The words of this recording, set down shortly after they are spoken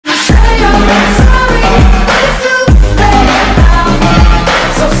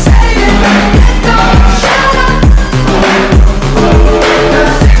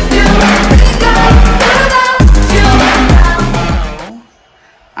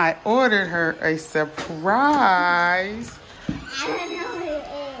I ordered her a surprise. I don't know what it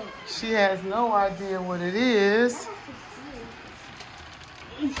is. She has no idea what it is.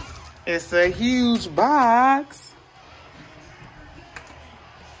 It's a huge box.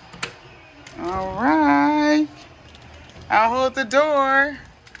 All right. I'll hold the door.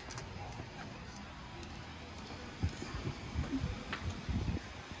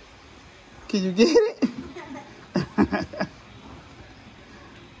 Can you get it?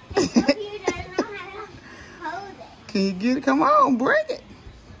 Can you get it? Come on, break it.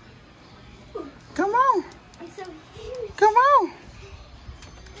 Come on. It's so huge. Come on.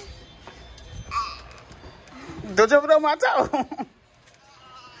 Don't jump it on my toe.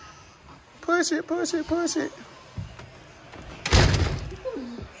 Push it, push it, push it.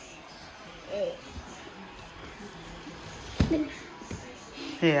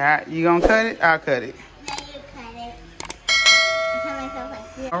 Yeah, you gonna cut it? I'll cut it. No, you cut it. I cut myself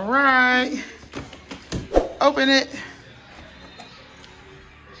like this. All right. Open it.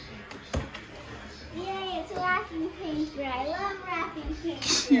 Yay, it's wrapping paper. I love wrapping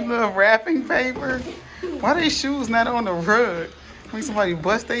paper. You love wrapping paper? Why are these shoes not on the rug? Make somebody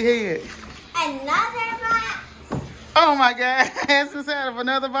bust their head. Another box. Oh my God, it's inside of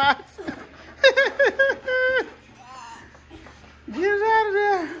another box. Get it out of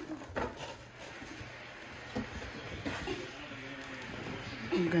there.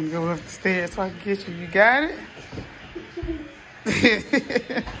 I'm gonna go up the stairs so I can get you. You got it?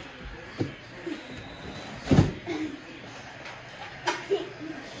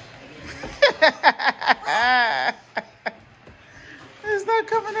 It's not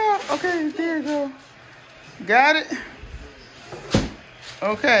coming out. Okay, there you go. Got it?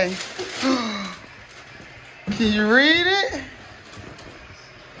 Okay. Can you read it?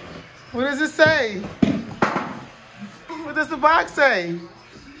 What does it say? What does the box say?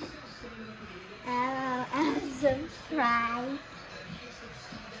 I'm surprised.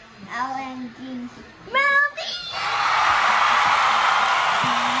 OMG. Movie!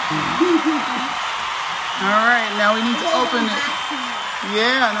 All right, now we need to open it.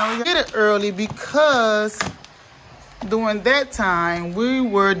 Yeah, now we get it early because during that time we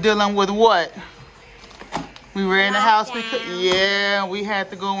were dealing with what? We were in the house because, yeah, we had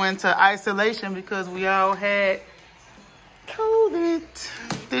to go into isolation because we all had COVID.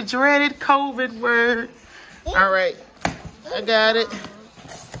 The dreaded COVID word. All right, I got it.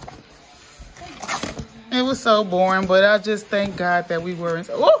 It was so boring, but I just thank God that we were in.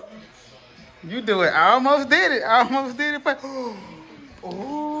 Oh, you do it. I almost did it. I almost did it. But, oh.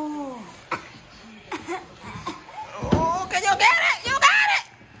 Oh, can you get it? You got it.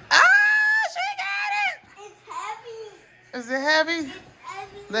 Oh, she got it. It's heavy. Is it heavy? It's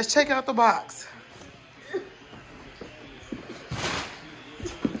heavy. Let's check out the box.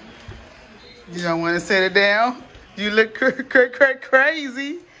 You don't want to set it down? You look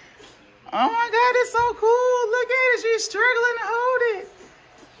crazy. Oh my God, it's so cool. Look at it. She's struggling to hold it.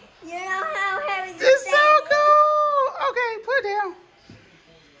 You know how heavy this It's thing so is? cool. Okay, put it down.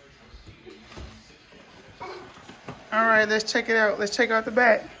 All right, let's check it out. Let's check out the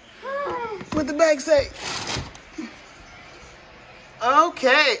back. What the back say?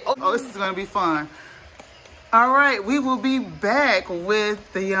 Okay. Oh, this is going to be fun. All right, we will be back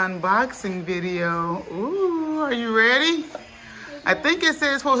with the unboxing video. Ooh, are you ready? I think it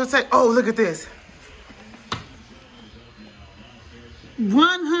says supposed to say, oh, look at this.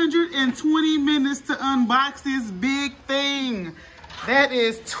 120 minutes to unbox this big thing. That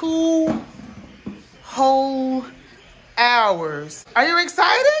is 2 whole hours. Are you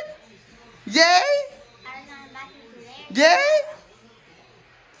excited? Yay? Yay?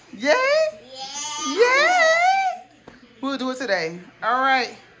 Yay? Yay! We'll do it today. All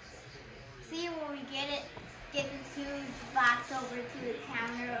right. See when we get it, get this huge box over to the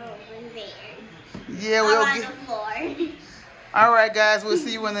counter over there. Yeah, we'll on get. the floor. All right, guys. We'll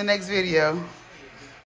see you in the next video.